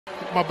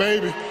My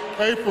baby,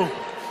 April.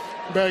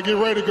 Better get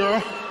ready,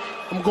 girl.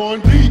 I'm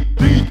going deep,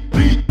 deep,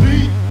 deep,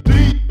 deep,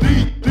 deep,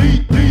 deep,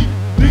 deep, deep,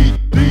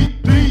 deep,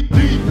 deep, deep,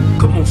 deep.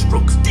 Come on,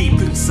 strokes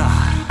deep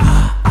inside.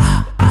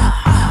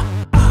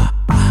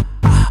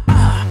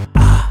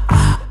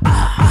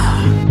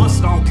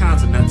 Busting all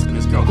kinds of nuts in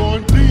this girl.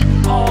 Going deep,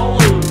 all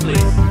over the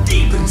place,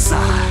 deep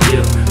inside.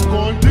 Yeah.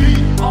 Going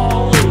deep,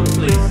 all over the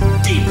place,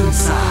 deep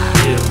inside.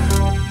 Yeah.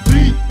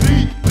 Deep,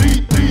 deep,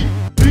 deep,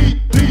 deep, deep,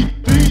 deep,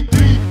 deep, deep,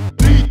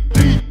 deep,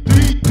 deep,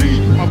 deep,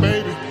 deep. My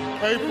baby,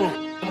 April.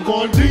 I'm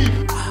going deep.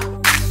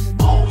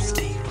 Balls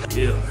deep.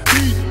 Yeah.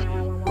 Deep.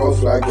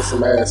 Hopefully I get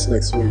some ass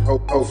next week.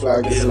 Hopefully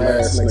I get some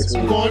ass next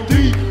week. Going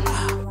deep.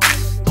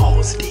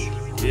 Balls deep.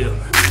 Yeah.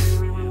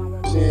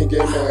 She ain't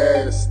getting no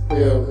ass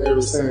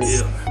ever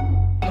since. Yeah.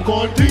 I'm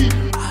going deep.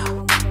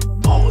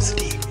 Balls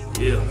deep.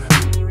 Yeah.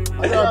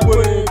 I gotta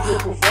put in a good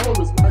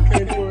performance, but I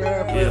can't do a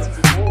half-ass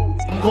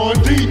performance. I'm going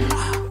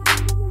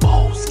deep.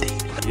 Balls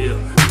deep. Yeah.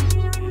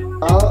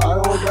 I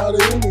don't got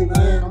it in me,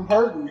 man. I'm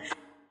hurting.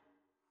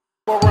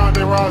 Go around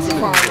there, rising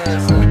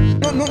finance.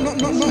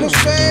 No,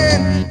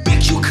 sir.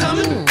 Bitch, you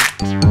coming?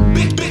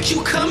 Bitch,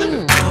 you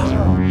coming?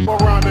 Go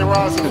around there,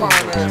 rising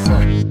finance.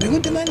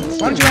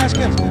 Why don't you ask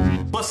him?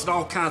 Busted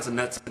all kinds of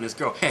nuts in this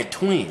girl. Had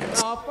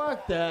twins. Oh,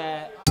 fuck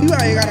that. You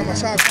already got a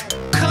massage.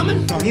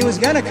 Coming? No, he was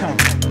gonna come.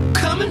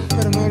 Coming?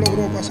 Pero no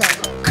logró pasar.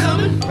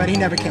 Coming? But he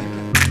never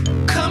came.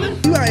 Coming?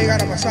 You already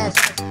got a massage.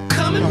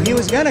 Coming? No, he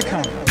was gonna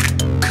come.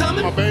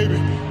 Coming? My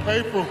baby,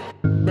 April.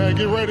 Better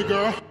get ready,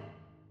 girl.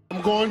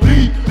 I'm going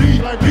deep,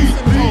 deep, like deep,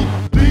 deep,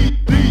 deep,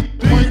 deep, deep,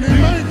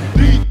 deep,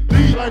 deep,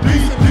 deep, like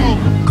deep,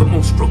 deep. Come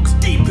on, strokes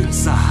deep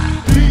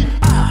inside. Deep,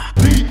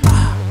 deep,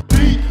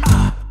 deep,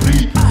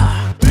 deep,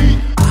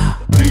 deep,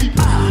 deep.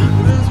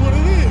 It is what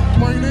it is.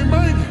 Mine ain't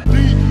mine.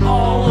 Deep,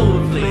 All over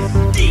the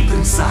place, deep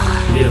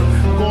inside. Yeah.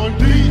 I'm going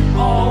deep.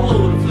 All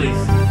over the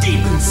place,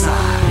 deep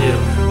inside. Yeah.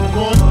 I'm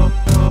going.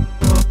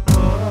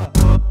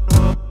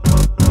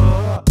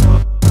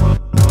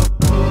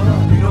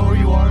 You know where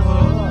you are,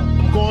 huh?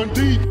 I'm going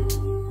deep,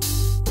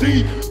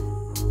 deep,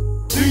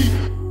 deep.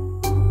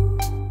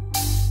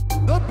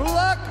 The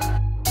Black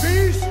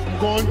Beast. I'm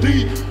going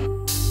deep,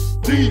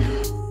 deep.